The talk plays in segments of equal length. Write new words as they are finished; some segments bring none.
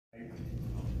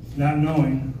not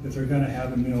knowing if they're going to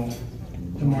have a meal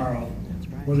tomorrow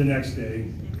or the next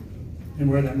day, and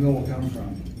where that meal will come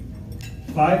from.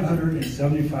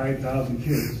 575,000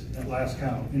 kids at last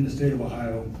count in the state of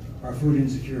Ohio are food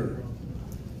insecure.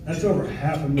 That's over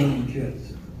 500,000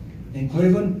 kids. In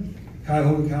Cleveland,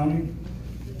 Cuyahoga County,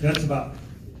 that's about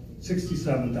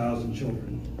 67,000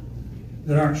 children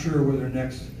that aren't sure where their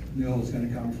next meal is going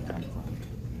to come from.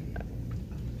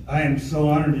 I am so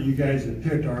honored that you guys have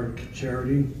picked our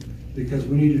charity, because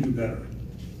we need to do better.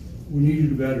 We need to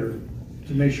do better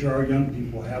to make sure our young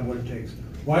people have what it takes.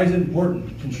 Why is it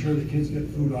important to ensure that kids get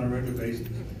food on a regular basis?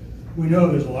 We know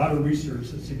there's a lot of research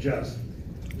that suggests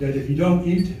that if you don't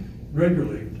eat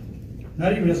regularly,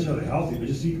 not even necessarily healthy, but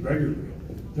just eat regularly,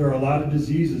 there are a lot of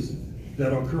diseases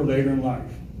that occur later in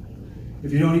life.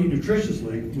 If you don't eat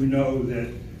nutritiously, we know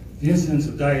that the incidence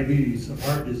of diabetes, of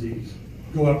heart disease,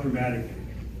 go up dramatically.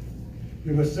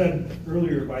 It was said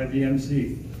earlier by the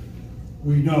MC,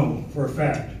 we know for a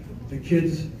fact that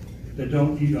kids that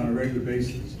don't eat on a regular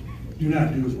basis do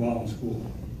not do as well in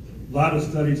school. A lot of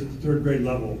studies at the third grade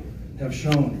level have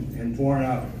shown and borne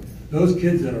out those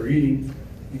kids that are eating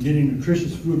and getting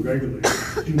nutritious food regularly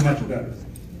do much better.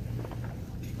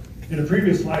 In a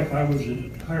previous life, I was a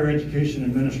higher education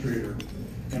administrator,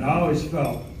 and I always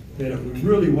felt that if we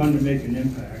really wanted to make an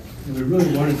impact, and we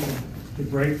really wanted to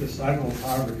break the cycle of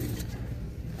poverty,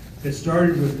 it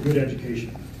started with good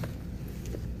education.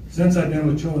 Since I've been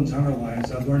with Children's Hunger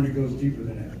Alliance, I've learned it goes deeper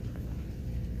than that.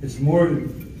 It's more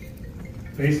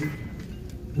basic.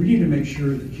 We need to make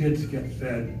sure that kids get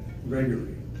fed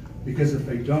regularly, because if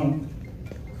they don't,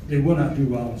 they will not do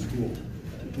well in school.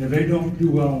 And if they don't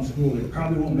do well in school, they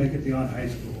probably won't make it beyond high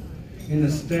school. And the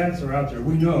stats are out there.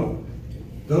 We know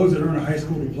those that earn a high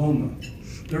school diploma,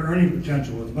 their earning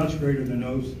potential is much greater than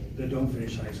those that don't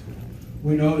finish high school.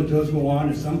 We know that those go on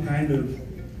to some kind of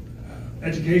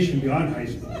education beyond high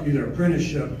school, either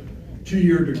apprenticeship,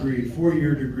 2-year degree,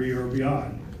 4-year degree, or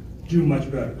beyond, do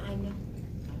much better.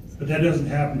 But that doesn't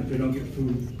happen if they don't get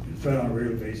food fed on a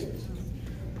regular basis.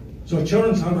 So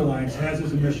Children's Hunger Alliance has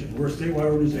as a mission, we're a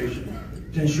statewide organization,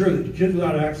 to ensure that kids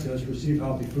without access receive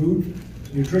healthy food,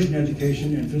 nutrition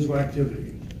education, and physical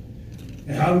activity.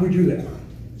 And how do we do that?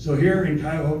 So here in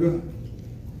Cuyahoga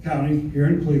County, here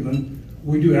in Cleveland,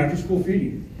 we do after-school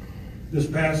feeding. This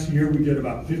past year, we did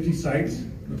about 50 sites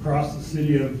across the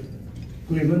city of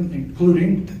Cleveland,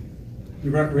 including the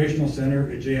recreational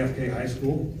center at JFK High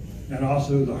School, and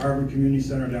also the Harvard Community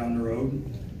Center down the road.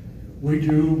 We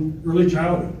do early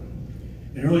childhood.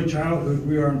 In early childhood,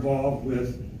 we are involved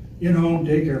with in-home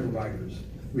daycare providers.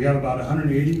 We have about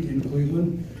 180 in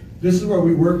Cleveland. This is where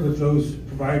we work with those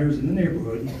providers in the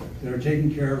neighborhood that are taking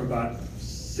care of about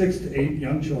 6 to 8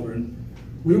 young children.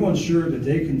 We will ensure that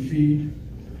they can feed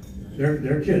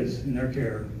their kids in their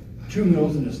care 2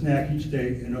 meals and a snack each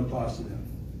day at no cost to them.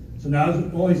 So not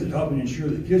only is it helping ensure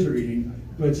that kids are eating,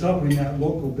 but it's helping that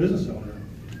local business owner,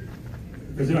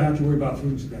 because they don't have to worry about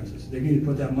food expenses. They need to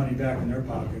put that money back in their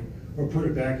pocket or put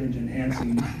it back into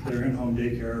enhancing their in-home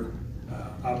daycare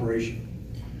operation.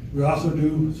 We also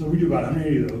do, so we do about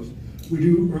 180 of those. We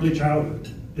do early childhood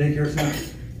daycare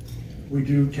centers. We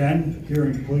do 10 here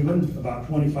in Cleveland, about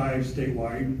 25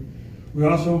 statewide. We're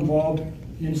also involved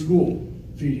in school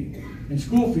feeding. In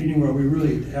school feeding, where we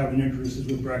really have an interest is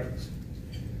with breakfast.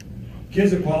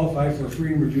 Kids that qualify for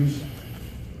free and reduced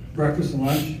breakfast and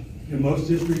lunch, in most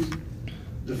districts,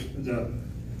 the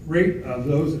rate of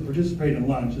those that participate in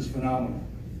lunch is phenomenal.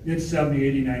 It's 70,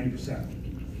 80,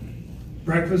 90%.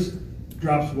 Breakfast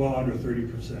drops well under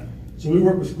 30%. So we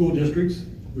work with school districts,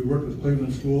 we work with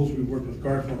Cleveland schools, we work with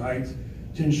Garfield Heights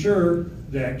to ensure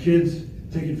that kids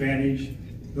take advantage,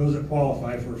 those that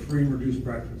qualify for a free and reduced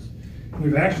breakfast. And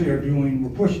we're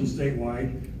pushing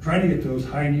statewide, trying to get those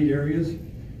high need areas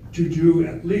to do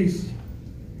at least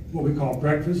what we call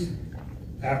breakfast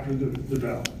after the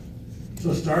bell.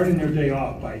 So starting their day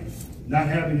off by not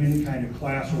having any kind of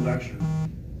class or lecture,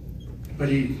 but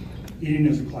eating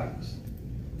as a class.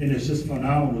 And it's just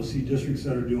phenomenal to see districts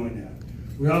that are doing that.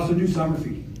 We also do summer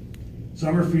feeding.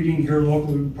 Summer feeding here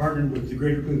locally, we partnered with the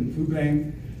Greater Cleveland Food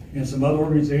Bank and some other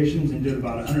organizations and did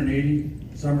about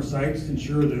 180 summer sites to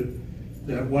ensure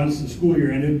that once the school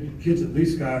year ended, kids at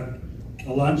least got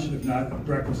a lunch, if not a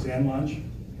breakfast and lunch.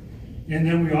 And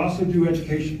then we also do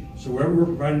education. So wherever we're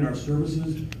providing our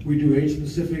services, we do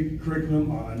age-specific curriculum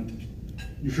on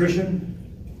nutrition,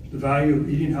 the value of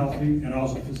eating healthy, and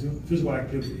also physical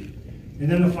activity. And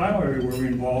then the final area where we're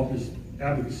involved is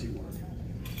advocacy work.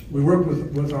 We work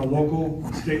with our local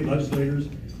and state legislators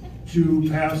to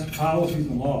pass policies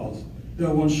and laws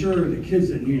that will ensure that kids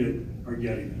that need it are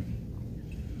getting it.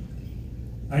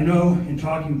 I know in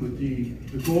talking with the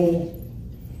goal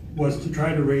was to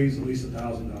try to raise at least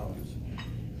 $1,000.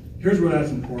 Here's where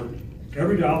that's important.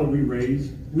 Every dollar we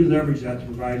raise, we leverage that to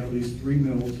provide at least 3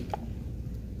 meals.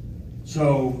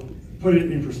 So put it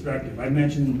in perspective. I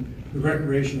mentioned the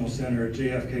recreational center at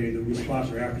JFK that we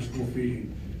sponsor after school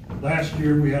feeding. Last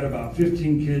year we had about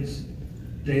 15 kids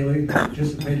daily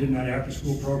participated in that after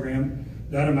school program.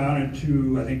 That amounted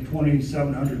to, I think,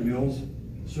 2,700 meals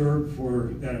served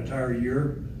for that entire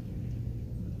year.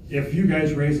 If you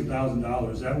guys raised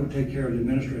 $1,000, that would take care of the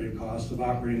administrative costs of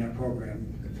operating that program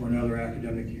for another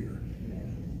academic year.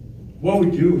 What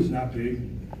we do is not big.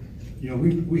 You know,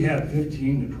 we have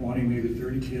 15 to 20, maybe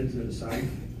 30 kids at a site,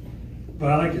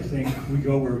 but I like to think we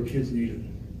go where kids need it.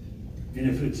 And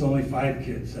if it's only 5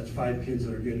 kids, that's 5 kids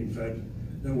that are getting fed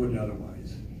that wouldn't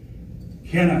otherwise.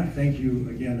 Cannot thank you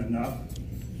again enough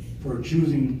for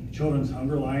choosing Children's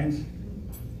Hunger Alliance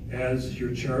as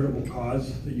your charitable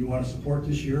cause that you want to support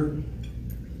this year.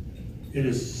 It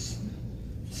is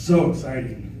so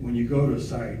exciting when you go to a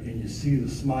site and you see the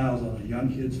smiles on the young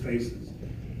kids' faces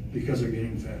because they're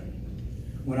getting fed.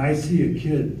 When I see a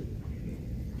kid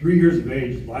 3 years of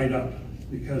age light up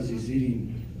because he's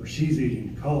eating or she's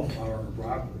eating cauliflower or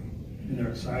broccoli and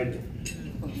they're excited.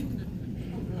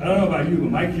 I don't know about you,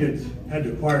 but my kids had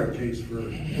to acquire a taste for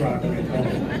broccoli and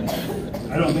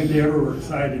cauliflower. I don't think they ever were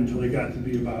excited until they got to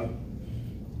be about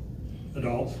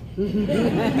adults.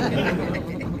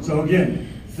 So again,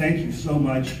 thank you so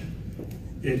much.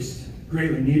 It's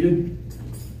greatly needed,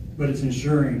 but it's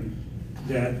ensuring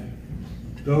that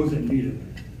those that need it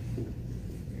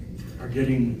are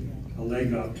getting a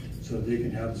leg up so that they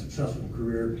can have a successful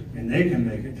career and they can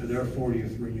make it to their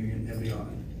 40th reunion and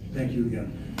beyond. Thank you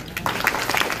again.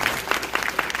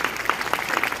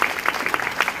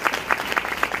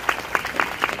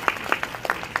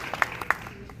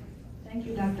 Thank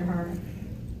you, Dr. Harter.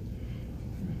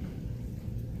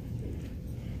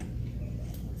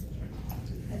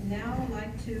 And now I'd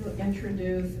like to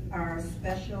introduce our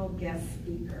special guest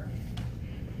speaker.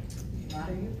 A lot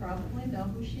of you probably know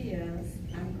who she is.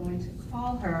 I'm going to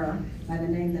call her by the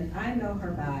name that I know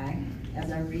her by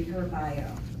as I read her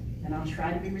bio. And I'll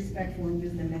try to be respectful and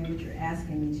use the name that you're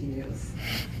asking me to use.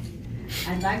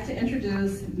 I'd like to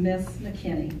introduce Miss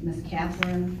Mckiney, Miss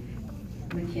Catherine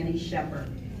McKinney Shepherd.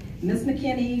 Ms.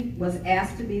 Mckiney was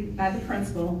asked to be by the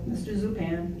principal, Mr.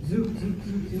 Zupan,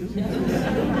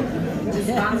 to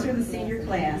sponsor the senior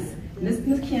class. Ms.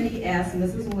 McKinney asked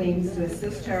Mrs. Wings to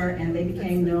assist her, and they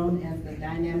became known as the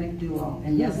dynamic duo,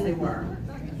 and yes, they were.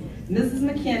 Mrs.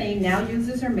 McKinney now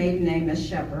uses her maiden name as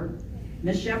Shepherd.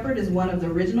 Ms. Shepherd is one of the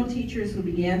original teachers who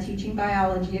began teaching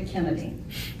biology at Kennedy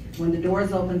when the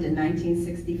doors opened in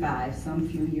 1965, some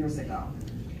few years ago.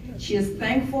 She is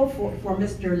thankful for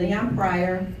Mr. Leon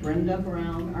Pryor, Brenda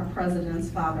Brown, our president's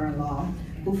father-in-law,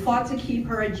 who fought to keep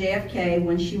her at JFK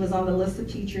when she was on the list of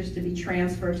teachers to be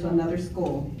transferred to another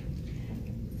school.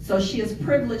 So she is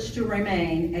privileged to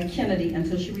remain at Kennedy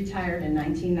until she retired in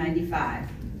 1995.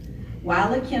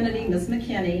 While at Kennedy, Ms.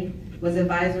 McKinney was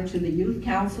advisor to the Youth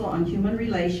Council on Human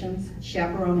Relations,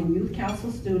 chaperoning Youth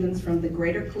Council students from the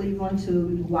Greater Cleveland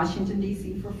to Washington,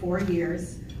 D.C. for 4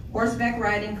 years, Horseback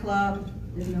Riding Club,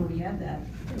 didn't know we had that,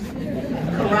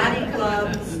 Karate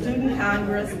Club, Student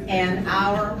Congress, and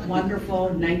our wonderful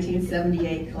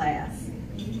 1978 class.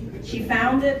 She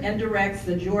founded and directs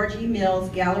the George E. Mills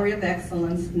Gallery of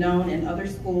Excellence, known in other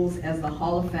schools as the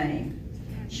Hall of Fame.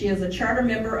 She is a charter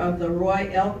member of the Roy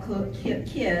L.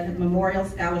 Kidd Memorial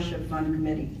Scholarship Fund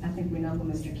Committee. I think we know who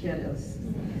Mr. Kidd is.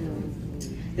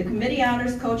 The committee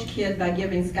honors Coach Kidd by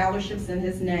giving scholarships in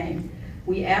his name.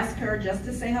 We asked her just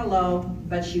to say hello,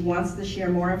 but she wants to share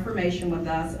more information with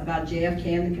us about JFK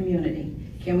and the community.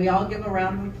 Can we all give a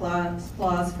round of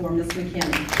applause for Ms.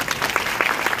 McKinney?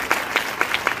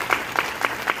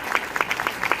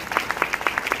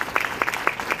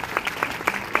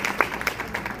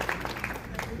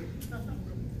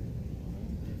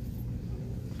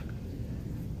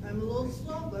 I'm a little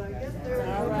slow, but I get there.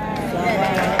 All right.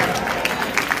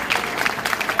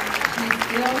 She's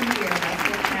still here. That's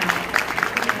what counts.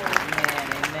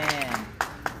 Amen.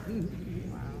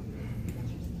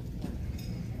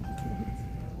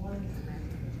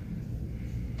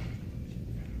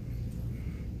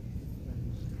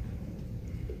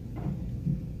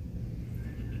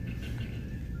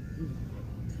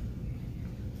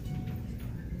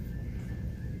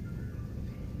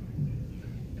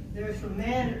 There's a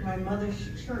man at my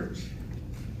mother's church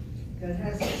that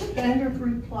has a standard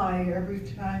reply every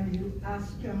time you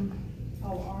ask him,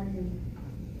 how are you?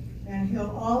 And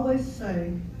he'll always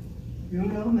say, you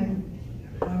know me,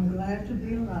 I'm glad to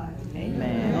be alive.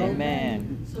 Amen.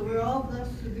 Amen. So we're all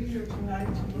blessed to be here tonight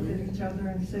to look at each other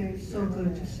and say, it's so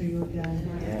good to see you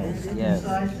again. Yes, yes. So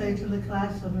I say to the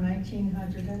class of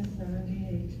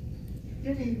 1978,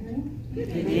 good evening. Good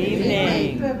It's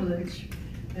evening. my privilege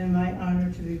and my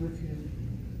honor to be with you.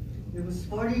 It was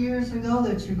 40 years ago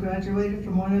that you graduated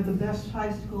from one of the best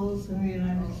high schools in the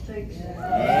United States.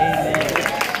 Amen.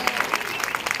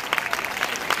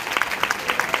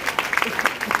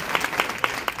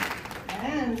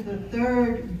 And the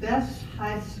third best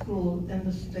high school in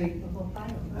the state of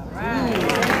Ohio. All right.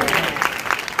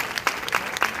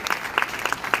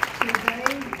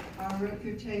 Today, our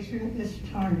reputation is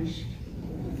tarnished.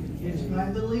 It's my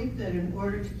belief that in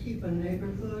order to keep a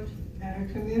neighborhood and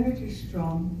a community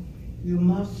strong, you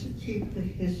must keep the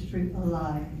history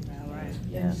alive. All right.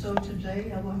 And Yes. so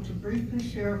today, I want to briefly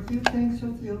share a few things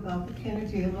with you about the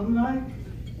Kennedy alumni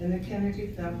and the Kennedy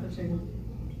faculty.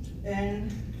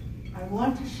 And I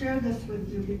want to share this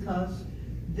with you because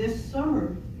this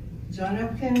summer, John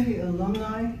F. Kennedy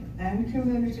alumni and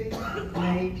community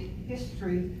made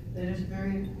history that is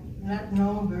not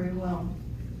known very well.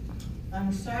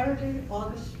 On Saturday,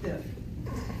 August 5th,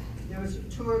 there was a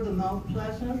tour of the Mount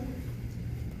Pleasant,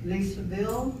 Lee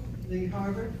Seville, Lee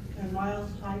Harter, and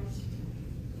Miles Heights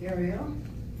area.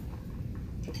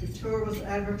 The tour was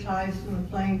advertised in the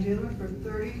Plain Dealer for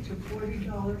 $30 to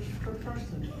 $40 per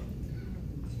person.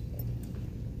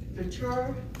 The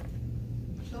tour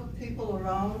took people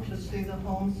around to see the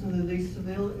homes in the Lee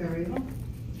Seville area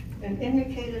and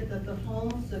indicated that the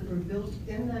homes that were built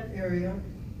in that area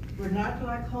were not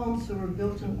like homes that were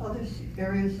built in other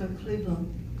areas of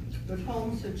Cleveland, but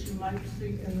homes that you might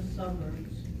see in the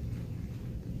suburbs.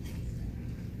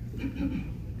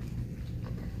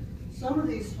 Some of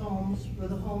these homes were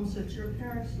the homes that your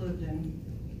parents lived in,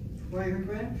 or your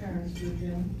grandparents lived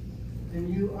in,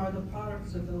 and you are the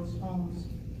products of those homes.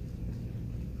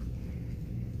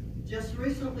 Just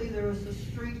recently, there was a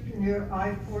street near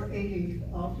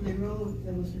I-480 off Lee Road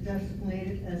that was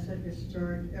designated as a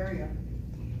historic area.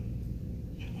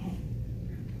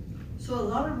 So a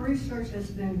lot of research has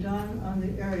been done on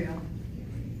the area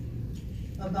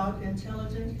about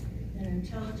intelligent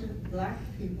Black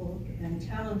people and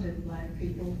talented Black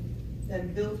people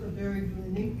that built a very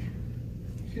unique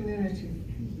community.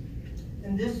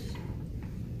 And this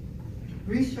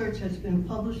research has been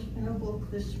published in a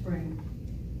book this spring.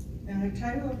 And the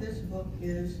title of this book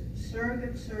is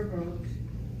Surrogate Suburbs.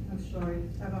 I'm sorry,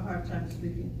 I have a hard time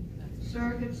speaking.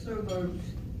 Surrogate Suburbs,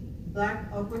 Black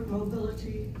Upward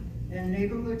Mobility and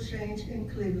Neighborhood Change in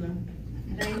Cleveland,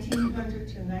 1900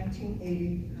 to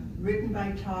 1980, written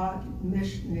by Todd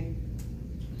Mckiney.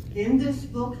 In this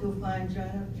book, you'll find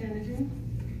John F. Kennedy,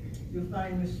 you'll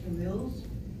find Mr. Mills,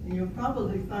 and you'll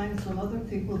probably find some other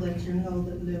people that you know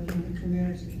that live in the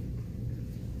community.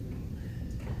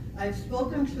 I've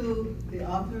spoken to the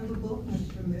author of the book,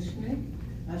 Mr. Mckiney.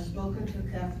 I've spoken to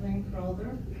Kathleen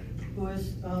Crowther, who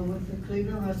is with the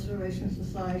Cleveland Restoration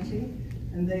Society,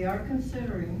 and they are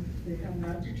considering, they have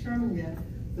not determined yet,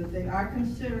 but they are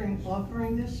considering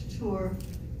offering this tour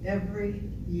every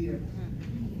year.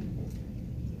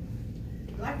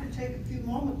 I'd like to take a few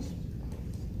moments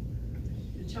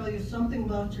to tell you something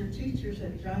about your teachers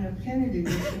at John F. Kennedy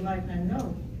that you might not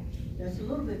know. That's a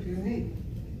little bit unique.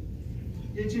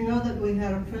 Did you know that we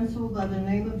had a principal by the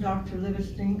name of Dr.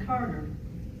 Livingstone Carter,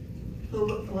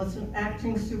 who was an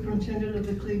acting superintendent of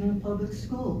the Cleveland Public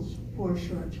Schools for a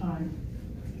short time?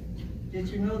 Did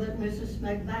you know that Mrs.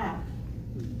 McBath,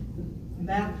 the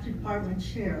math department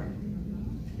chair,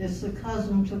 is the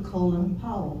cousin to Colin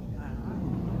Powell?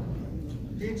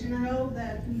 Did you know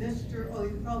that oh,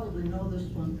 you probably know this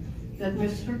one, that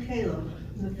Mr. Caleb,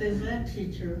 the phys ed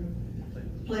teacher,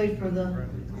 played for the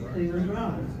Cleveland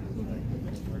Browns?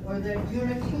 Or that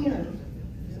Unatina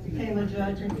became a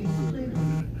judge in East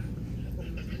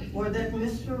Cleveland? Or that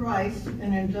Mr. Rice,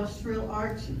 an industrial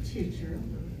arts teacher,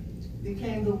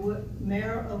 became the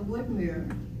mayor of Woodmere,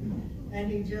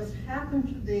 and he just happened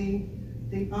to be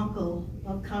the uncle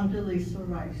of Condoleezza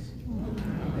Rice.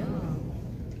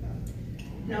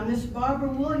 Now, Miss Barbara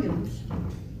Williams,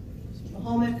 the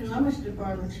Home Economics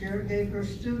Department chair, gave her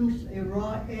students a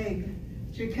raw egg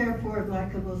to care for it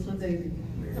like it was a baby.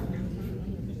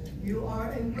 You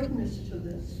are a witness to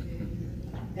this,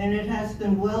 and it has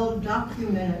been well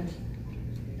documented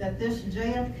that this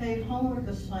JFK homework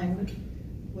assignment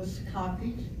was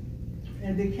copied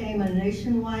and became a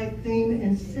nationwide theme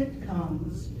in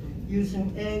sitcoms,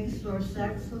 using eggs or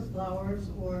sacks of flowers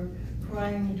or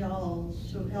crying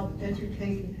dolls to help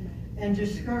educate and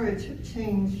discourage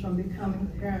teens from becoming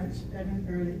parents at an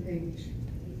early age.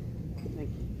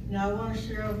 Now I want to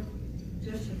share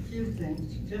just a few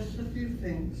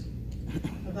things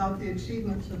about the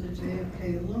achievements of the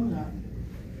JFK alumni.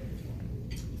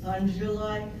 On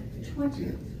July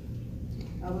 20th,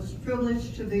 I was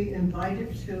privileged to be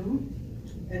invited to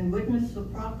and witness the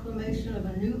proclamation of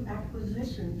a new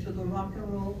acquisition to the Rock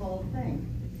and Roll Hall of Fame.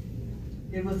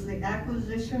 It was the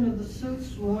acquisition of the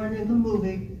suits worn in the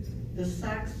movie The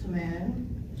Sax Man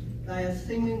by a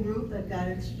singing group that got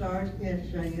its start at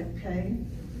JFK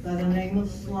by the name of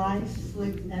Sly,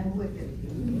 Slick, and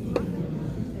Wicked.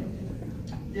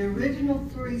 The original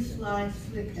three Sly,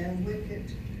 Slick, and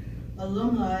Wicked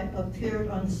alumni appeared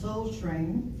on Soul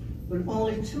Train, but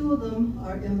only two of them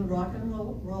are in the Rock and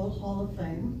Roll Hall of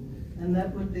Fame, and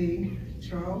that would be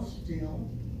Charles Steele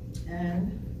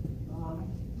and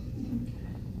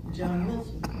John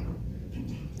Wilson.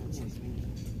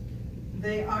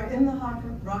 They are in the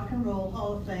Rock and Roll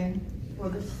Hall of Fame for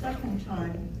the second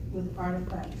time with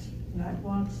artifacts, not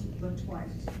once, but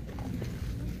twice.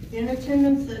 In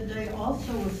attendance that day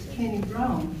also was Kenny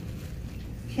Brown.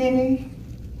 Kenny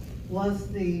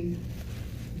was the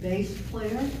bass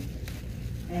player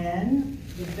and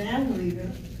the band leader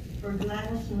for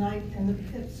Gladys Knight and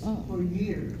the Pips for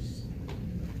years.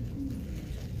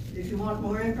 If you want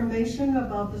more information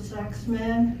about the Sax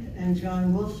Man and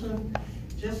John Wilson,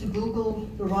 just Google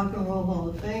the Rock and Roll Hall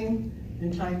of Fame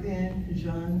and type in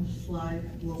John Sly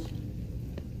Wilson.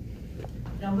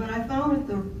 Now, when I founded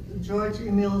the George E.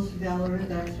 Mills Gallery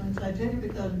of Excellence, I did it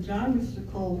because John used to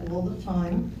call all the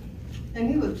time, and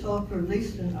he would talk for at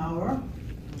least an hour,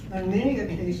 on many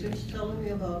occasions telling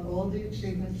me about all the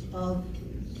achievements of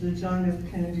the John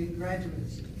F. Kennedy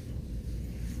graduates.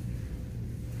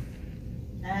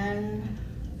 And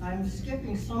I'm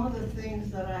skipping some of the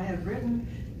things that I have written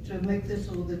to make this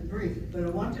a little bit brief, but I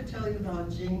want to tell you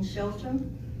about Gene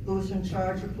Shelton, who was in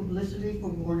charge of publicity for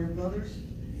Warner Brothers.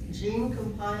 Gene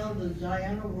compiled the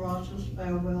Diana Ross's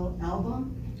farewell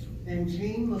album, and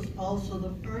Gene was also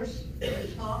the first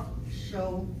talk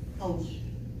show host.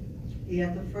 He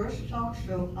had the first talk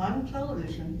show on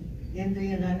television in the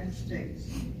United States.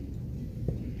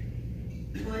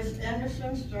 Joyce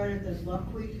Anderson started the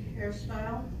buckwheat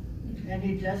hairstyle, and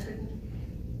he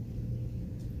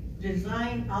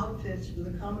designed outfits for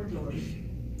the Commodores.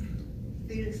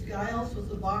 Felix Giles was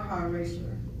the Baja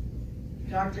racer.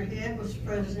 Dr. Head was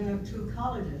president of two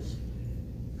colleges.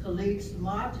 Khalid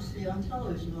Samad to see on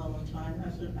television all the time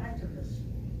as an activist.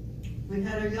 We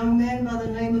had a young man by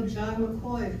the name of John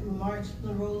McCoy who marched in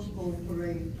the Rose Bowl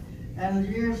parade. And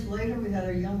years later, we had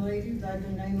a young lady by the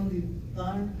name of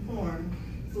Yvonne Horn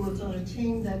who was on a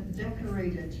team that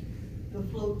decorated the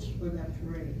floats for that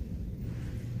parade.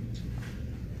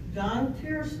 Don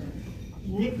Pearson,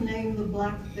 nicknamed the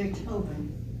Black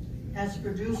Beethoven, has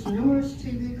produced numerous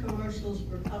TV commercials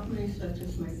for companies such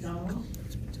as McDonald's,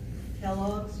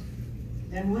 Kellogg's,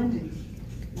 and Wendy's,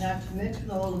 not to mention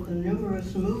all of the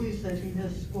numerous movies that he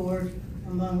has scored,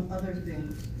 among other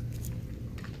things.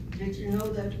 Did you know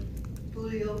that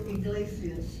Julio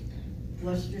Iglesias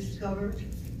was discovered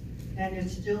and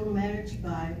is still managed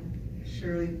by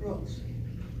Shirley Brooks?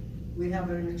 We have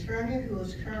an attorney who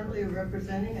is currently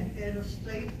representing a head of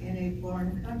state in a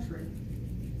foreign country.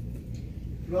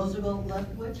 Roosevelt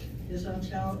Lethbridge is on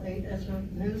Channel 8 as a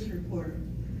news reporter.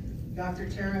 Dr.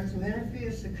 Terrence Menifee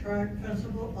is the current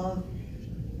principal of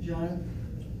John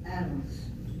Adams.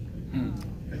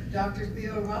 Dr.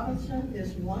 Theo Robinson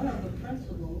is one of the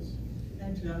principals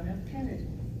at John F. Kennedy.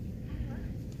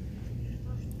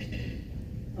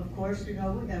 Of course, you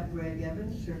know, we have Greg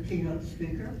Evans, their keynote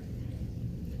speaker.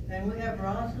 And we have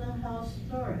Rosalind House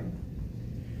Story,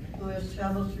 who has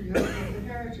traveled to Europe with the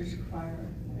Heritage Choir,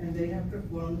 and they have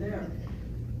performed there.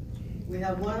 We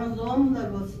have one alum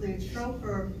that was the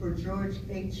chauffeur for George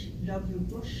H.W.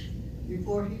 Bush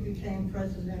before he became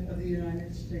President of the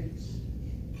United States.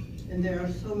 And there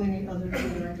are so many others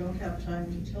that I don't have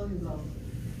time to tell you about.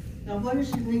 Now, what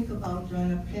is unique about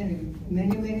John F. Kennedy?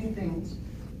 Many, many things.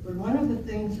 But one of the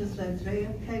things is that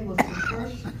JFK was the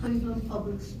first Cleveland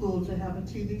public school to have a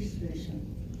TV station.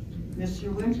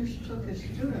 Mr. Winters took his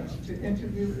students to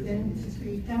interview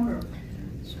N.C. Hammer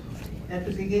at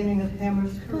the beginning of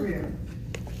Hammer's career.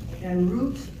 And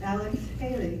Ruth's Alex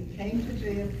Haley came to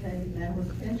JFK and was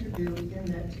interviewed in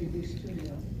that TV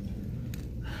studio.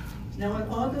 Now on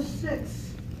August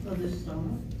 6th of this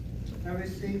summer, I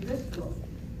received this book.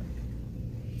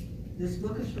 This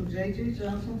book is from J.J.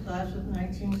 Johnson, class of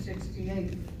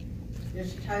 1968.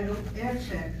 It's titled Air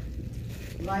Check,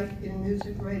 Life in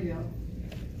Music Radio.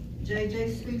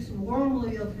 J.J. speaks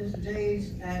warmly of his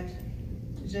days at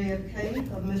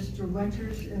JFK, of Mr.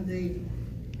 Winters in the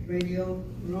radio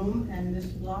room, and Miss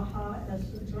Blaha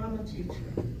as the drama teacher.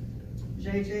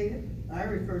 JJ, I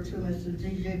refer to him as the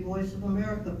DJ Voice of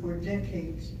America for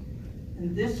decades.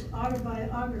 And this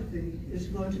autobiography is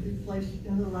going to be placed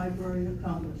in the Library of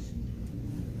Congress.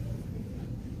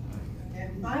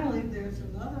 And finally, there's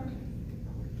another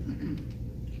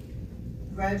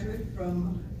graduate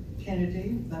from Kennedy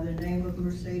by the name of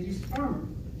Mercedes Farmer.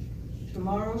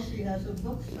 Tomorrow she has a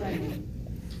book signing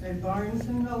at Barnes &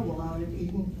 Noble out at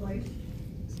Eden Place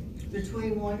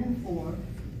between 1 and 4,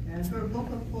 and her book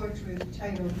of poetry is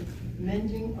titled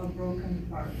Mending a Broken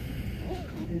Heart.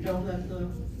 And don't let the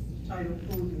title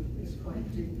fool you, it's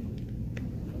quite deep.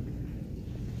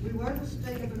 We were the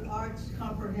state-of-the-arts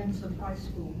comprehensive high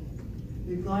school.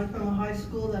 We've gone from a high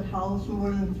school that housed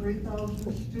more than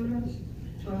 3,000 students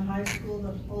to a high school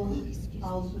that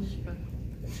houses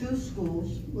 2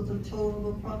 schools with a total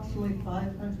of approximately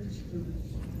 500 students.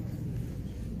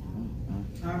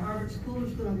 Our Harvard School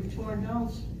is going to be torn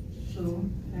down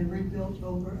soon and rebuilt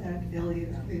over at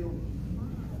Elliott Field.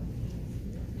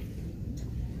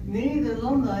 Many of the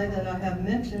alumni that I have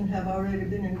mentioned have already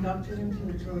been inducted into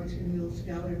the George E. Mills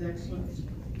Gallery of Excellence.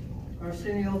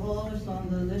 Arsenio Hall is on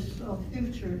the list of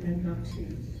future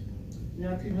inductees.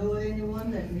 Now, if you know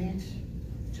anyone that needs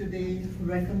to be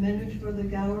recommended for the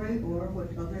gallery or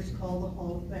what others call the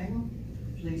Hall of Fame,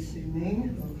 please see me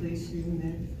or please see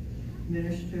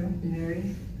Minister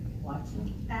Mary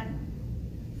Watson Patton.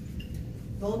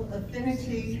 Both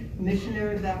Affinity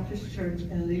Missionary Baptist Church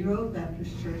and Lee Road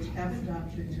Baptist Church have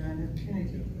adopted John F.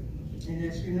 Kennedy. And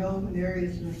as you know, Mary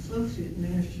is an associate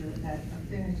minister at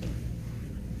Affinity.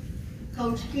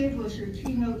 Coach Kidd was your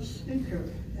keynote speaker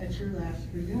at your last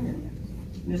reunion.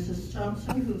 Mrs.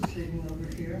 Thompson, who's sitting over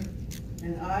here,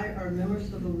 and I are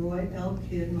members of the Roy L.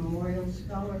 Kidd Memorial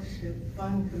Scholarship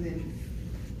Fund Committee.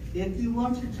 If you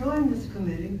want to join this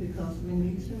committee, because we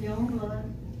need some young blood,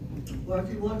 or if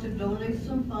you want to donate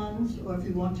some funds, or if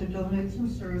you want to donate some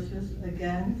services,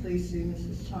 again, please see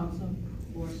Mrs. Thompson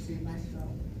or see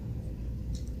myself.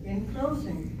 In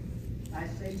closing, I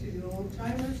say to you old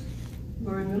timers who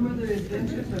remember the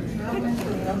adventures of traveling to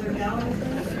another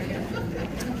galaxy,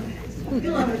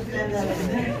 you'll understand that in a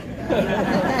minute.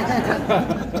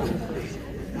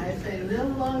 I say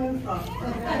live long and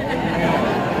prosper.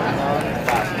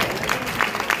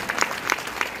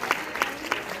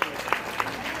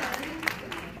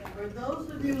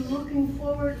 Looking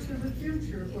forward to the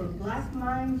future where black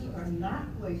minds are not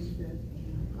wasted,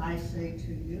 I say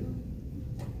to you,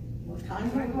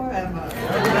 Wakanda forever.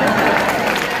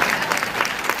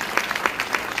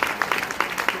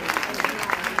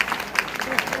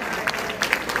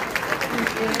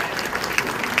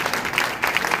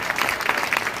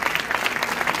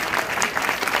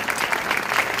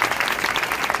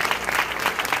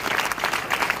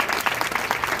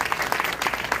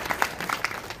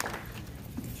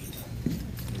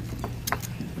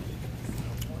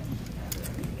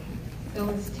 So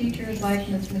it's teachers like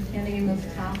Ms. Mckiney and Ms.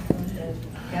 Thompson that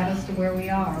got us to where we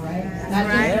are, right? Not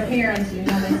just the parents, you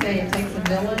know, they say it takes a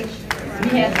village. We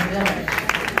had the village.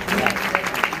 We had the village.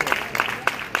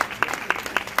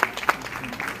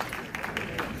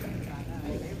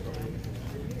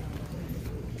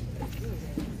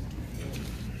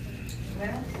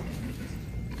 Well,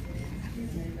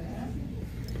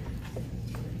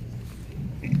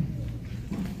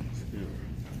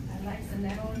 I'd like to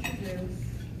now introduce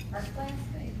our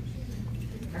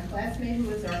classmate who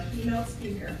is our keynote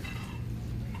speaker,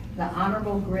 the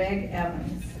Honorable Greg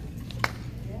Evans.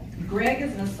 Greg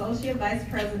is an Associate Vice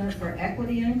President for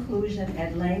Equity and Inclusion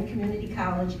at Lane Community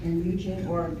College in Eugene,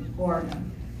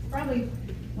 Oregon. Probably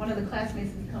one of the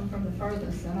classmates has come from the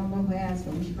furthest. I don't know who asked,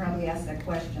 but we should probably ask that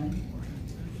question.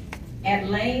 At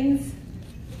Lane's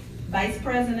Vice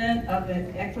President of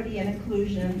Equity and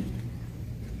Inclusion,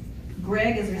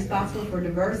 Greg is responsible for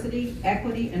diversity,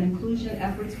 equity, and inclusion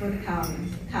efforts for the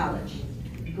college.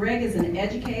 Greg is an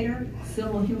educator,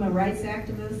 civil human rights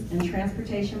activist, and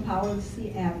transportation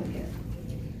policy advocate.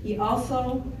 He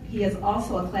is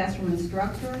also a classroom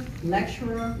instructor,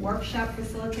 lecturer, workshop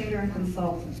facilitator, and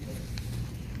consultant.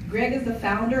 Greg is the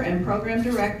founder and program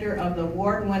director of the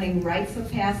award-winning Rites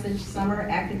of Passage Summer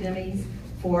Academies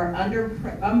for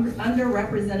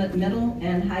underrepresented middle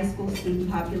and high school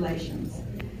student populations.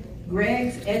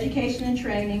 Greg's education and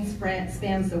training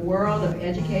spans the world of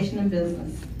education and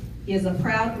business. He is a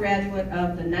proud graduate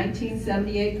of the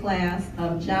 1978 class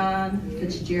of John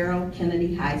Fitzgerald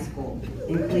Kennedy High School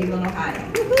in Cleveland,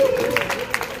 Ohio.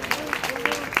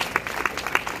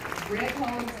 Greg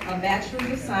holds a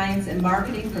Bachelor's of Science in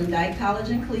Marketing from Dyke College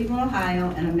in Cleveland,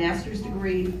 Ohio, and a master's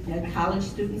degree in College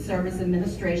Student Service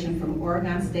Administration from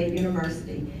Oregon State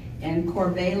University in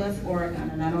Corvallis, Oregon.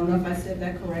 And I don't know if I said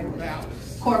that correctly.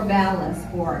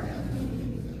 Corvallis, Oregon.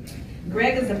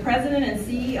 Greg is the president and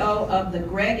CEO of the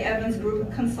Greg Evans Group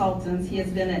of Consultants. He has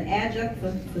been an adjunct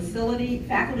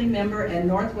faculty member at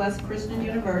Northwest Christian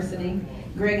University.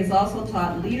 Greg has also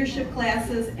taught leadership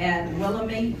classes at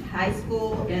Willamette High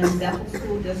School in Bethel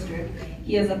School District.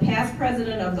 He is a past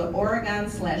president of the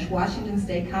Oregon/Washington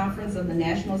State Conference of the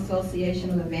National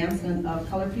Association of Advancement of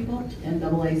Colored People,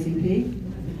 NAACP,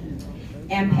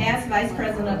 and past vice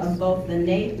president of both the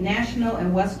National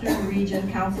and Western Region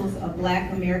Councils of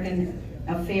Black American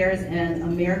Affairs and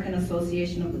American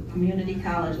Association of Community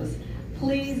Colleges.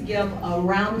 Please give a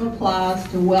round of applause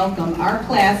to welcome our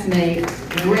classmate,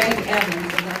 Greg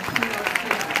Evans. As our keynote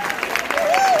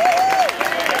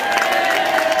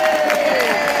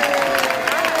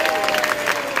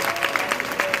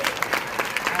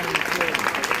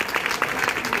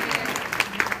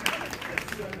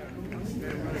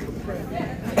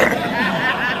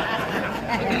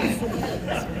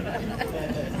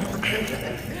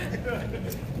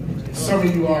Some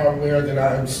of you are aware that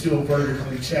I am still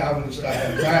vertically challenged. I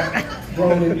have not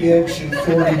grown an inch in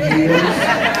 40 years.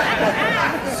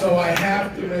 So I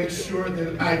have to make sure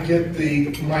that I get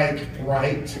the mic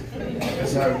right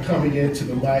as I'm coming into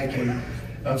the mic and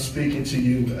I'm speaking to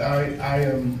you. I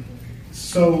am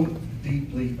so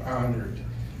deeply honored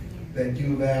that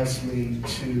you've asked me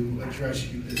to address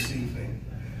you this evening.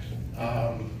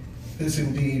 This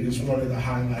indeed is one of the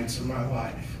highlights of my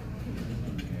life,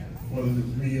 one of the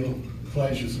real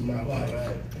pleasures of my life.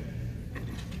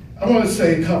 I want to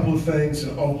say a couple of things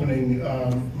in opening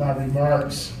my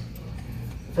remarks.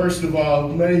 First of all,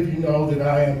 many of you know that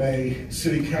I am a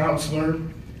city councilor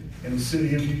in the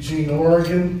city of Eugene,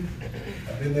 Oregon.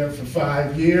 I've been there for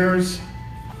 5 years,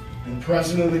 been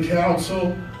president of the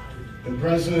council, been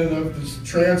president of the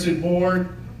transit board,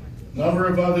 a number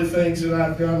of other things that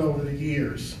I've done over the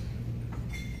years.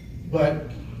 But,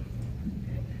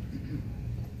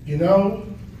 you know,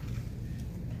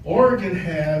 Oregon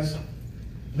has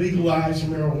legalized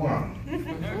marijuana.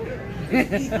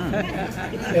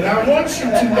 And I want you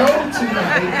to know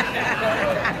tonight,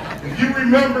 if you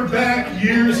remember back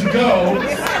years ago,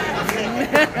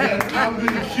 and I've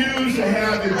been accused of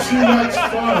having too much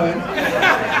fun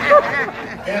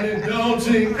and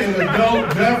indulging in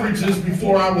adult beverages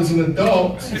before I was an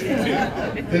adult,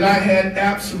 that I had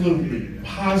absolutely,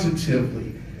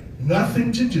 positively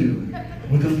nothing to do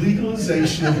with the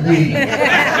legalization of weed in the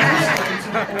states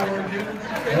of Oregon,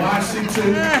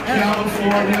 Washington,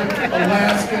 California,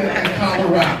 Alaska, and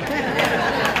Colorado.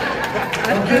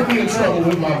 Don't get me in trouble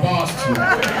with my boss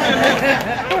tonight.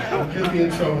 Don't get me in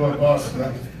trouble with my boss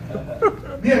tonight.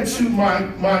 We had two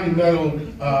monumental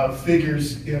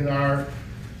figures in our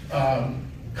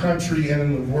country and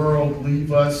in the world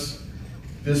leave us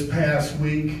this past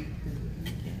week.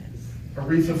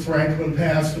 Aretha Franklin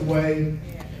passed away.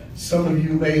 Some of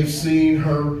you may have seen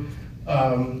her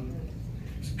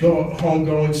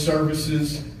homegoing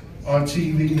services on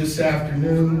TV this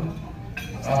afternoon.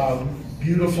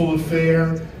 Beautiful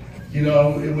affair. You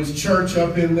know, it was church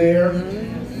up in there,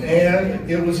 and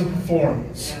it was a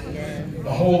performance.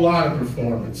 A whole lot of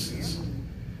performances.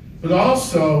 But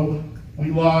also,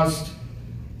 we lost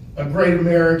a great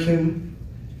American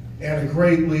and a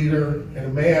great leader and a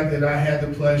man that I had the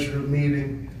pleasure of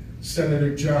meeting,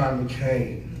 Senator John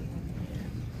McCain.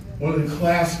 One of the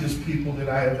classiest people that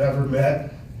I have ever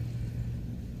met.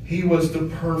 He was the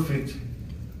perfect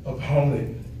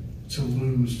opponent to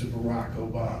lose to Barack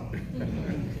Obama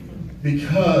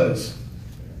because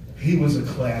he was a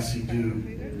classy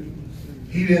dude.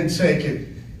 He didn't take it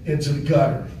into the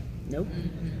gutter. Nope.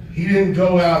 He didn't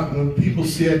go out when people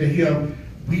said to him,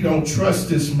 "We don't trust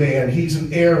this man, he's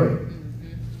an Arab."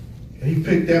 And he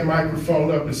picked that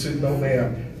microphone up and said, "No,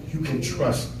 ma'am, you can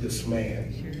trust this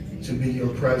man to be your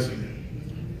president."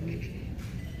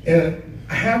 And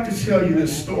I have to tell you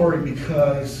this story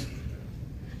because,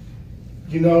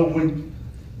 you know, when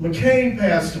McCain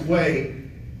passed away,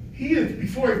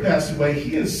 before he passed away,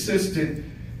 he insisted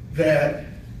that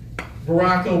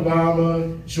Barack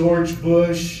Obama, George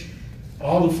Bush,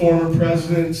 all the former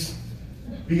presidents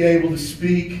be able to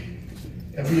speak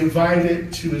and be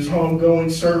invited to his homegoing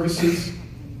services,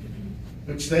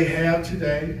 which they have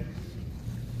today.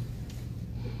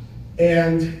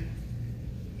 And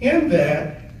in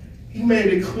that, he made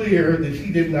it clear that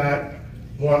he did not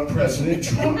want President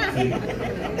Trump there.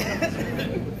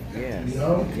 Yes. You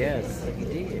know? Yes, he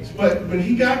did. But when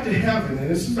he got to heaven, and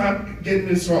this is not getting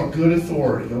this on good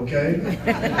authority, okay?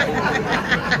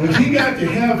 When he got to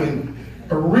heaven,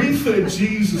 Aretha and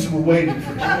Jesus were waiting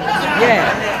for him.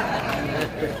 Yeah.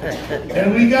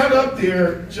 And we got up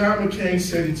there, John McCain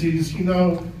said to Jesus, you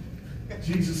know,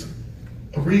 Jesus,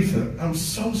 Aretha, I'm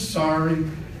so sorry.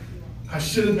 I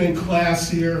should have been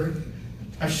classier.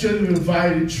 I should have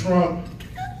invited Trump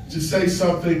to say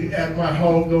something at my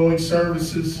homegoing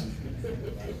services.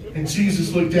 And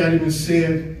Jesus looked at him and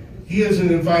said, he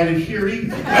isn't invited here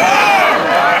either.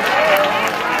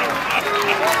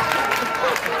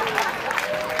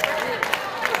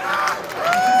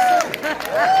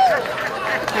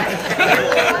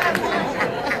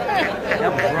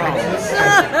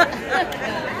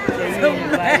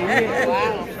 That was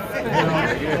wrong.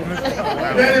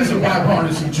 That is a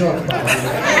bipartisan joke, by the way.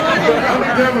 I'm a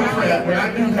Democrat, but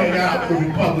I do hang out with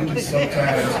Republicans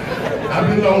sometimes. I've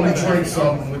been known to drink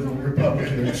something with a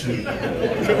Republican or two.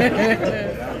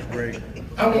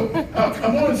 I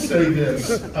want to say this.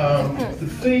 The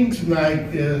theme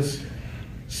tonight is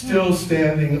still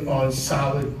standing on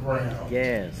solid ground.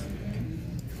 Yes.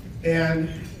 And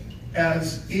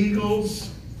as Eagles,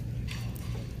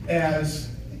 as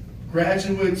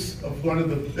graduates of one of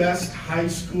the best high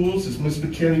schools, as Ms.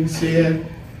 Mckiney said,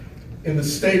 in the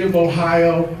state of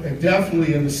Ohio and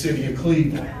definitely in the city of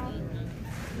Cleveland,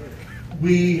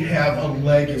 we have a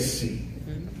legacy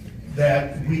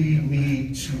that we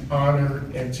need to honor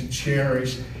and to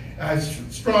cherish. I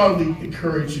strongly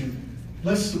encourage you,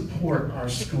 let's support our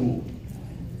school.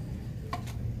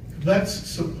 Let's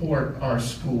support our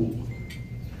school.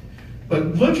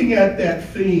 But looking at that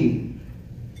theme,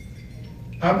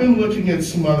 I've been looking at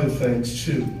some other things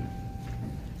too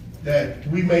that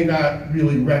we may not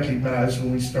really recognize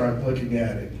when we start looking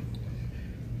at it.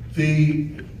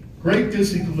 The great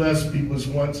Dizzy Gillespie was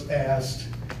once asked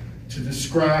to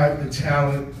describe the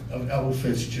talent of Ella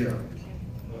Fitzgerald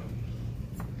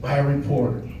by a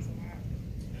reporter.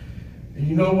 And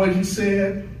you know what he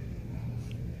said?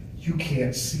 You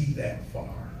can't see that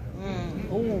far.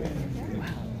 Oh.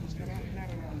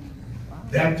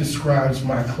 That describes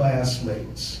my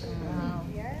classmates.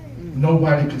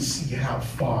 Nobody could see how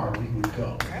far we would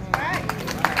go.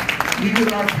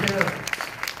 Even our parents.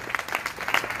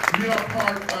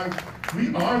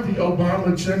 We are the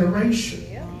Obama generation.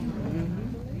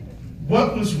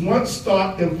 What was once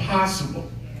thought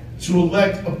impossible, to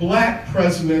elect a black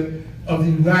president of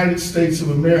the United States of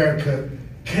America,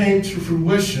 came to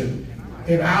fruition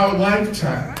in our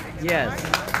lifetime. Yes.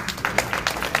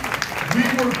 We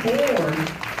were born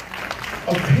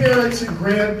of parents and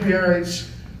grandparents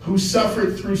who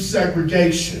suffered through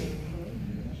segregation,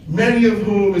 many of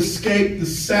whom escaped the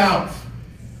South,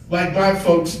 like my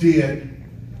folks did,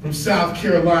 from South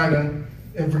Carolina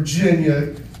and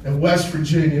Virginia and West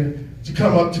Virginia to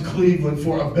come up to Cleveland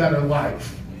for a better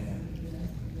life.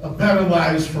 A better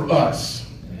life for us.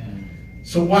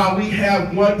 So while we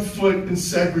have one foot in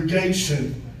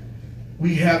segregation,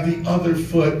 we have the other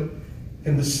foot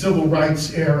in the civil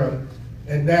rights era,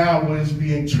 and now what is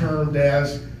being termed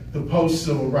as the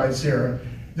post-civil rights era.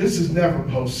 This is never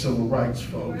post-civil rights,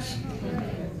 folks.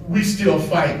 We still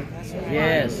fight.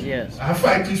 Yes, yes. I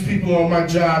fight these people on my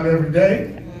job every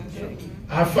day.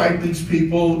 I fight these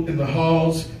people in the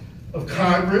halls of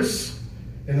Congress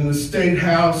and in the State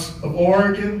House of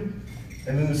Oregon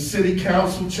and in the City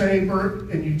Council chamber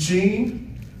in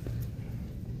Eugene.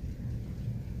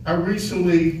 I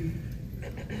recently,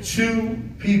 2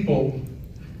 people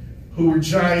who were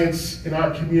giants in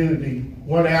our community,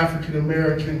 one African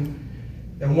American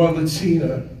and one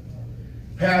Latina,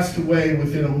 passed away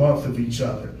within a month of each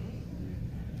other.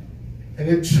 And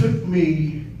it took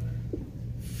me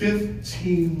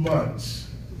 15 months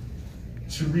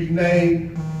to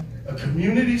rename a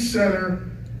community center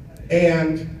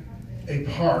and a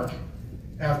park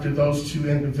after those 2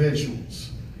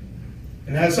 individuals.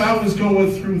 And as I was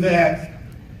going through that,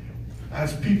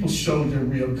 as people showed their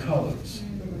real colors.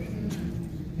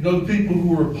 You know, the people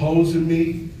who were opposing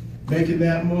me making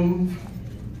that move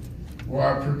were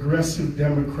our progressive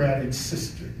Democratic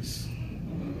sisters.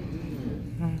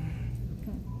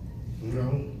 You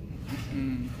know,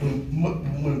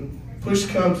 when push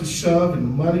comes to shove and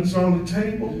the money's on the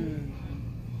table,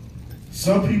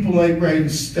 some people ain't ready to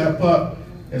step up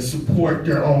and support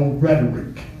their own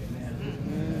rhetoric.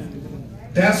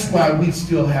 That's why we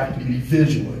still have to be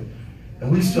vigilant,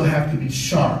 and we still have to be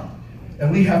sharp,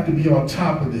 and we have to be on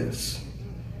top of this.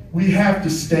 We have to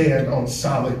stand on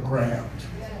solid ground.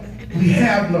 We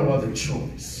have no other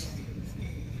choice.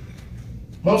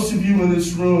 Most of you in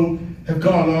this room have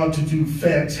gone on to do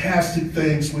fantastic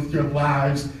things with your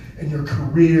lives and your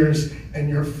careers and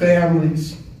your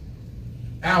families,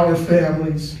 our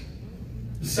families.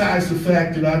 Besides the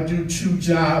fact that I do 2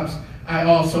 jobs, I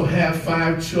also have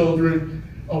 5 children,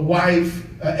 a wife,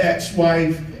 an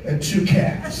ex-wife, and 2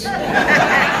 cats.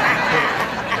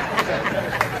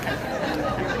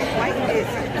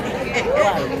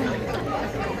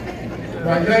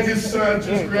 My youngest son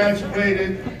just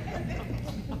graduated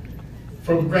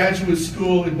from graduate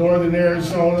school in Northern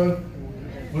Arizona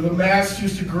with a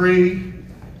master's degree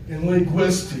in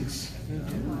linguistics.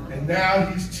 And now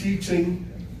he's teaching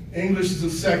English as a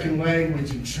second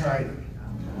language in China.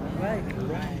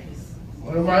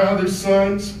 One of my other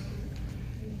sons,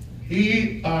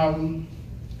 he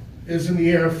is in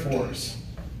the Air Force.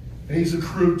 And he's a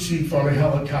crew chief on a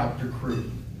helicopter crew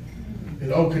in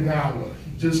Okinawa.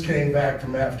 He just came back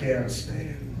from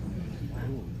Afghanistan.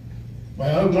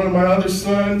 One of my other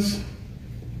sons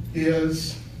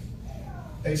is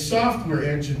a software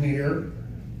engineer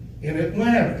in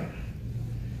Atlanta.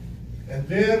 And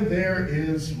then there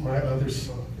is my other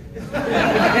son.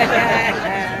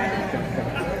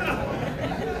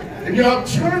 And y'all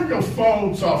turn your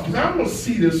phones off, because I'm going to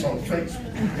see this on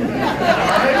Facebook. All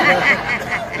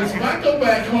right? Because if I go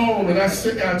back home and I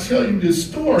tell you this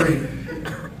story,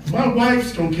 my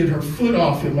wife's going to get her foot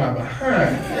off in my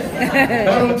behind.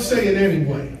 I don't say it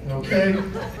anyway, okay?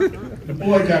 The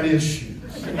boy got issues.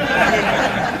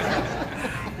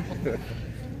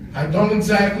 I don't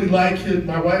exactly like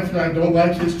my wife and I don't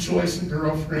like his choice in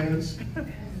girlfriends.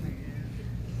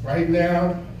 Right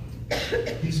now,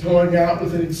 he's going out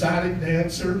with an exotic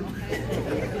dancer.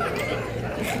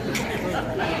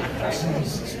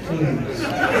 Jesus, please.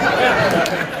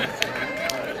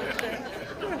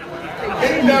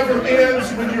 It never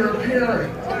ends when you're a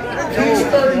parent. He's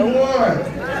 31,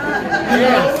 you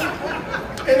know?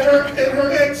 And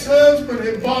her ex-husband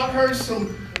had bought her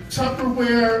some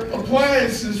Tupperware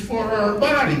appliances for her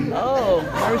body. Oh,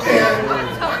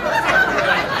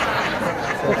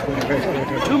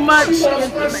 and too much. She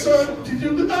wants my son to do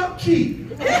the upkeep.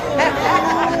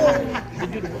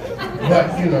 But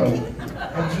you know,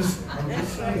 I'm just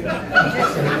saying.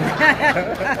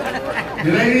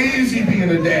 It ain't easy being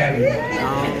a daddy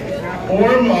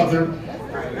or a mother.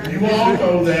 You all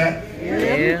know that.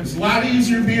 Yeah. It's a lot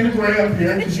easier being a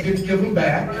grandparent because you get to give them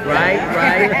back. Right.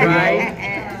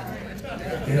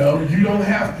 You know, you don't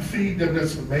have to feed them.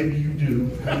 Maybe you do.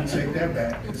 Let me take that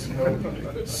back. Because, you know,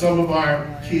 some of our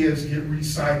kids get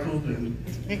recycled and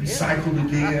recycled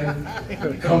again.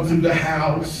 Come through the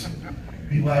house,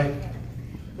 be like,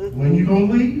 when you gonna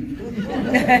leave?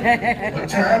 What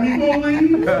time you gonna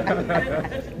leave?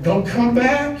 Don't come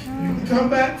back. You can come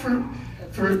back for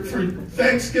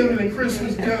Thanksgiving and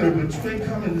Christmas dinner, but you ain't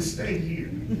coming to stay here.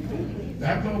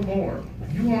 Not no more.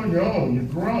 You on your own. You're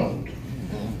grown.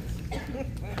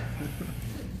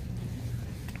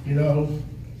 You know,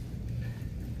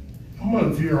 I'm going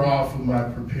to veer off of my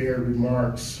prepared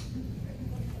remarks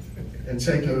and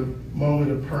take a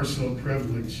moment of personal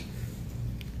privilege.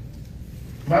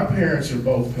 My parents are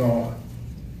both gone.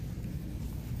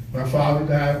 My father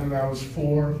died when I was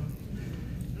 4.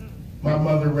 My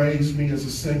mother raised me as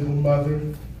a single mother,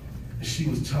 and she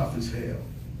was tough as hell.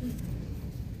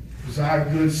 Was I a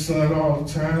good son all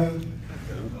the time?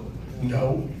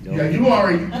 No. Yeah, you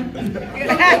already. Don't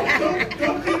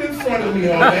get in front of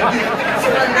me on that.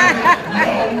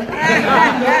 No.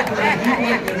 You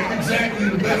weren't exactly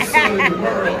the best son in the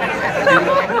world.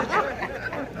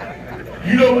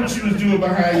 You know what you was doing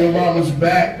behind your mama's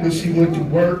back when she went to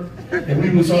work, and we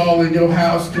was all in your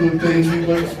house doing things we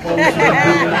weren't supposed to be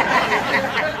doing.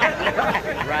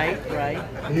 Right.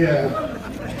 Yeah.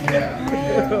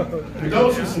 But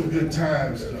those are some good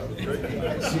times, though.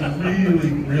 Some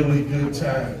really, really good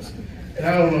times. And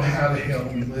I don't know how the hell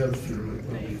we lived through it,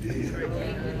 but we did.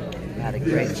 Not a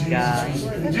great guy.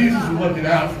 Jesus was looking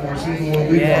out for us even when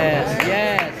we weren't. Yes,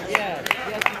 he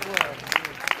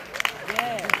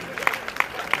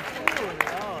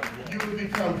was. You would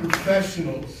become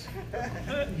professionals.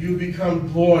 You would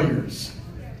become lawyers,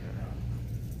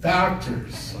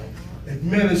 doctors,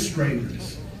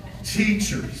 administrators,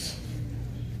 teachers,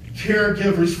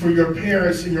 caregivers for your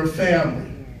parents and your family.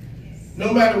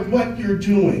 No matter what you're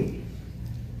doing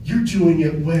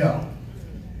it well.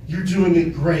 You're doing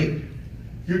it great.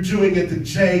 You're doing it the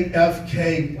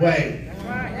JFK way.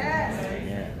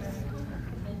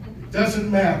 It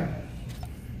doesn't matter.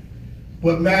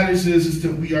 What matters is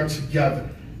that we are together.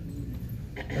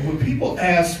 And when people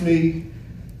ask me,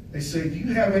 they say, do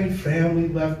you have any family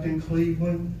left in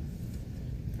Cleveland?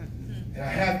 And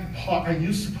I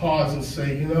used to pause and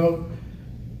say, you know,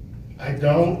 I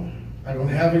don't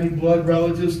have any blood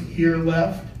relatives here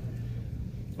left.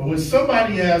 But when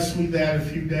somebody asked me that a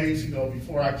few days ago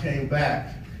before I came back,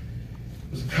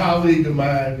 it was a colleague of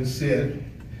mine who said,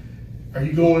 "Are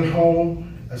you going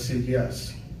home?" I said,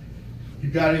 "Yes."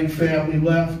 "You got any family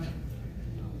left?"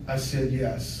 I said,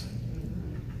 "Yes."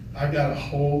 I got a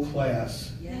whole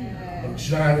class of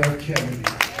John F. Kennedy.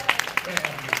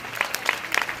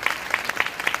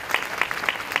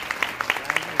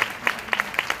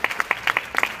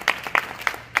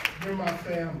 You're my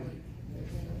family.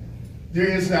 There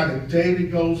is not a day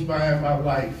that goes by in my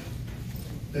life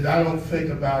that I don't think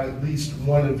about at least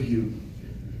one of you,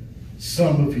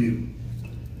 some of you.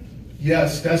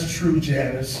 Yes, that's true,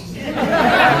 Janice. Did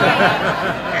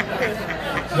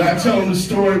I tell them the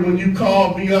story when you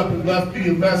called me up and left me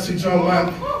a message on my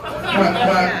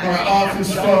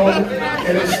office phone,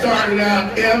 and it started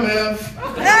out MF,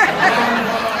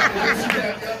 this and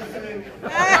that, the other thing. I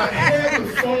had the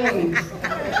phone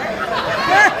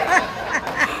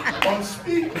on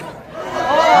speaker.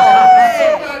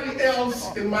 Somebody else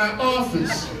in my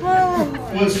office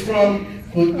was from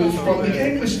the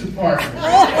English department.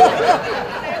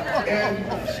 And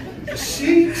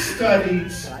she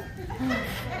studies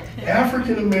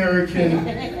African American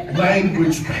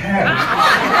language patterns.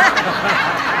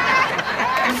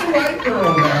 It's a white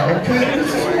girl now, okay?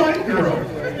 This is a white girl.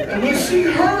 And when she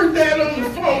heard that on the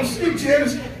phone, she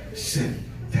said,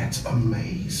 "That's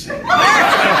amazing."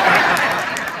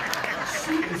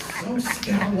 She is so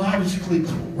scatologically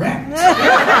correct.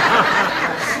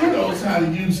 She knows how to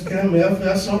use MF,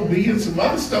 SOB, and some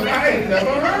other stuff I ain't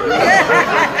never heard of.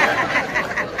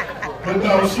 But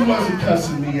no, she wasn't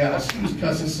cussing me out. She was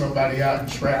cussing somebody out in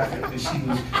traffic, and she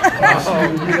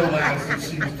didn't realize that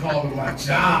she was calling my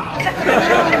job.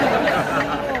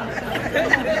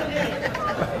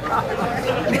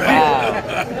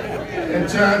 And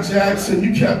John Jackson,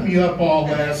 you kept me up all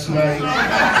last night.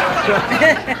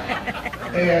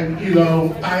 And, you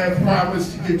know, I have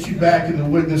promised to get you back in the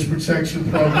witness protection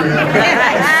program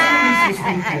as soon as this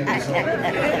weekend is over.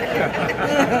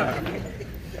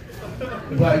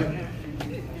 But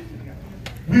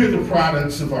we're the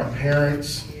products of our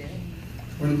parents.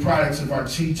 We're the products of our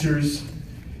teachers.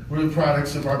 We're the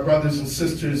products of our brothers and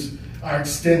sisters, our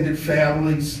extended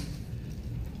families.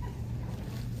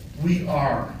 We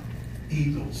are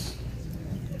Eagles,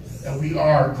 and we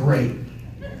are great.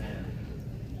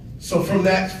 So from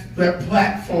that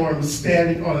platform,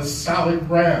 standing on a solid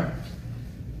ground,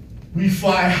 we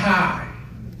fly high,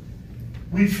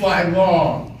 we fly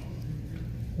long,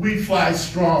 we fly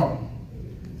strong.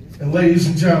 And ladies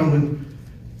and gentlemen,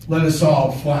 let us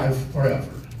all fly forever.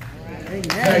 Amen.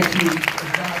 Thank you, and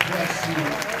God bless you.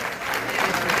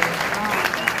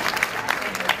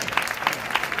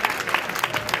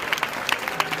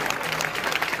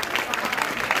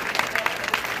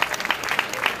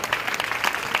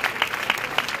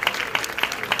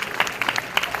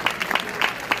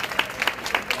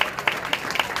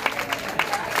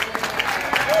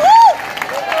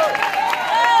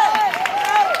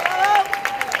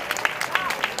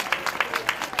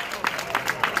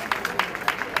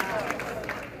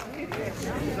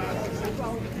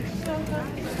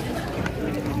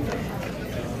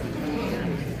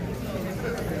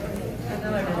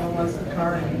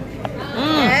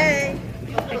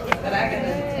 But I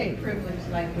gotta take privilege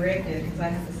like Greg did, because I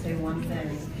have to say one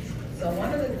thing. So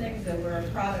one of the things that were a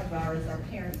product of ours, our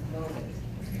parents voted.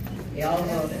 They all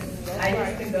voted.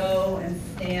 I used to go and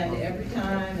stand every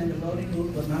time in the voting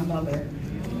booth with my mother.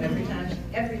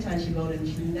 Every time she voted, and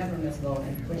she never missed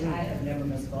voting, which I have never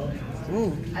missed voting.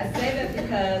 I say that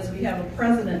because we have a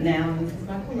president now, and this is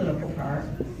my political part,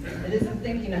 that isn't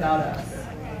thinking about us.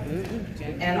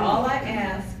 And all I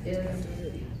ask is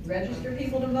register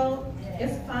people to vote.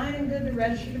 It's fine and good to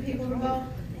register people to vote,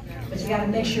 but you got to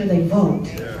make sure they vote.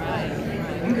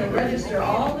 You can register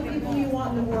all the people you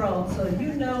want in the world, so if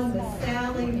you know Miss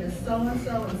Sally, Miss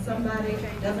so-and-so, and somebody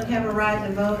doesn't have a right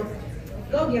to vote,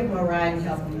 go give them a ride and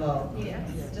help them vote. Yes.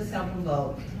 Just help them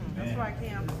vote. That's right,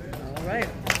 Cam. All right.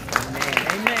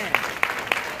 Amen.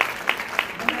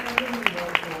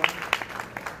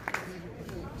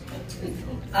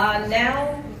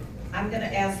 Now, I'm going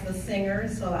to ask the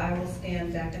singers, so I will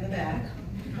stand back in the back,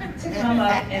 to come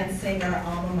up and sing our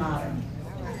alma mater.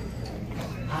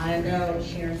 I know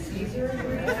Sharon Caesar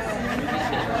agrees.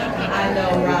 I know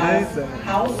Roz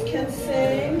House can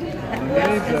sing. Who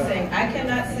else can sing? I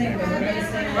cannot sing, but we're going to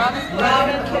sing.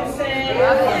 Robin can sing.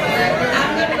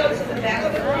 I'm going to go to the back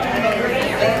of the room.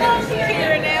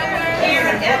 Karen Edwards.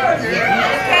 Karen Edwards.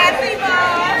 Kathy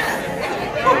Moss.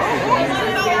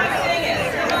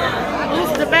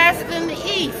 Who's the best in the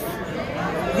East?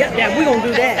 Yeah, we're going to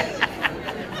do that.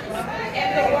 And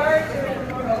the words are in the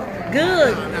program.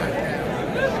 Good.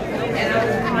 I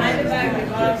was reminded by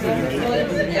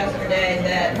Williamson yesterday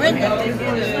that we're going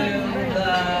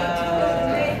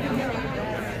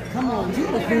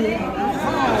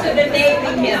to the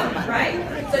Navy hymn, right?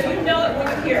 So you know it when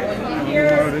you hear it. When you hear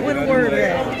What word is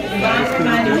that? Mom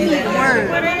reminded me that Word.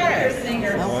 what is your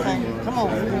singer? Okay, come on.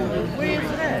 Where is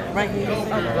that? Right here.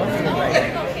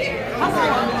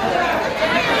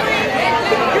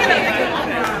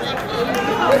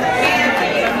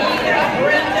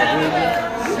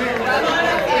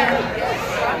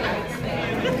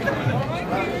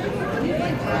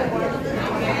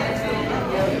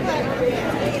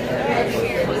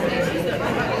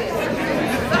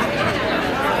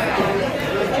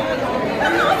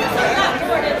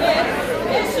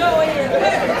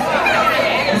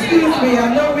 Excuse me,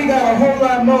 I know we got a whole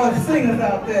lot more singers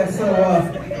out there, so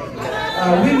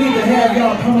we need to have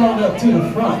y'all come on up to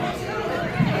the front.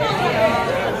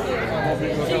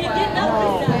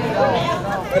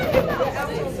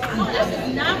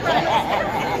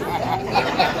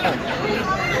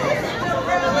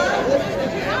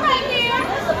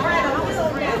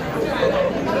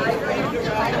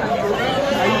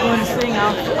 Are you going to sing?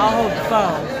 I'll hold the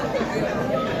phone.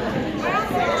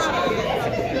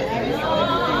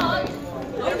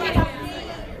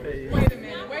 Wait a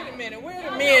minute.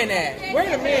 Where the men at?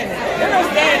 Where the men at? They're not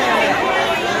standing there.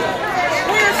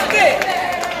 Where's Stick?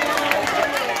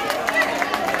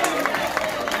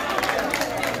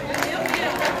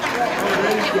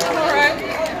 All right.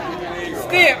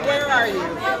 Stick, where are you?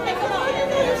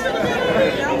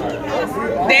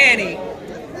 Danny.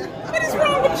 What is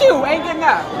wrong with you? Ain't getting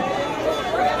up.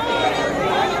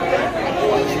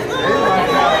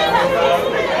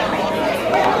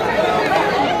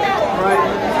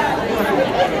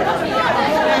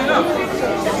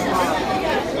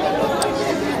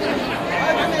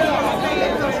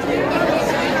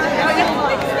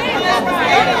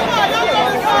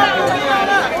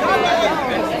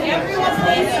 Everyone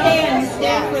please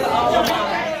stand for the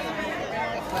Alumni.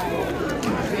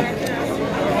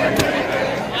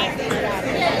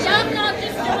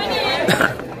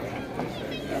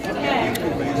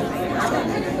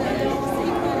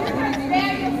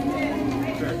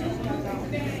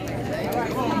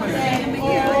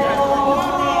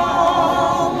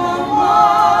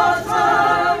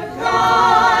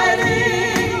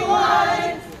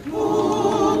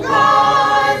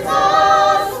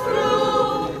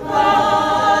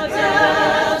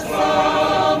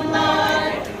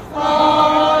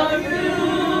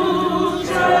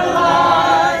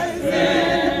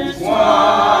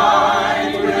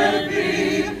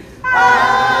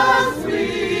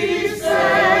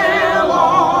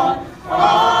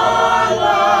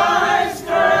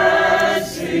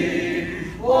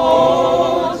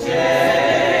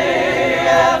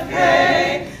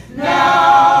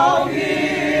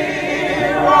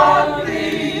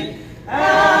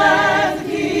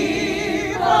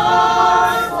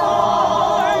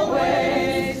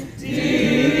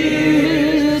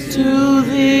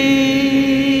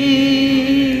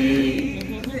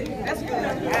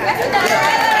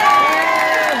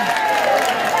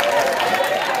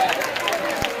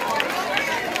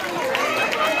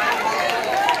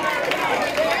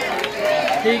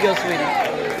 Here you go,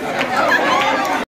 sweetie.